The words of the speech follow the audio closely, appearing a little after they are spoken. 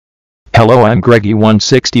Hello, I'm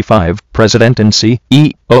Greggy165, President and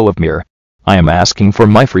CEO of Mir. I am asking for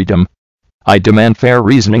my freedom. I demand fair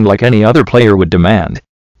reasoning like any other player would demand.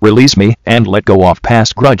 Release me, and let go of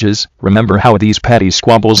past grudges. Remember how these petty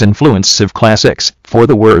squabbles influence Civ Classics, for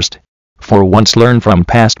the worst. For once learn from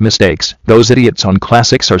past mistakes, those idiots on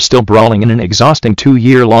Classics are still brawling in an exhausting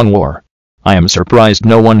 2-year-long war. I am surprised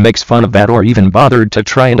no one makes fun of that or even bothered to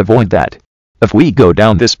try and avoid that. If we go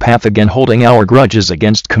down this path again holding our grudges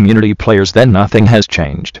against community players, then nothing has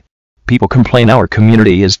changed. People complain our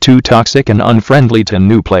community is too toxic and unfriendly to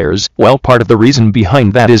new players. Well, part of the reason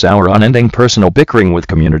behind that is our unending personal bickering with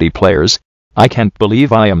community players. I can't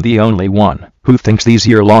believe I am the only one who thinks these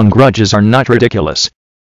year-long grudges are not ridiculous.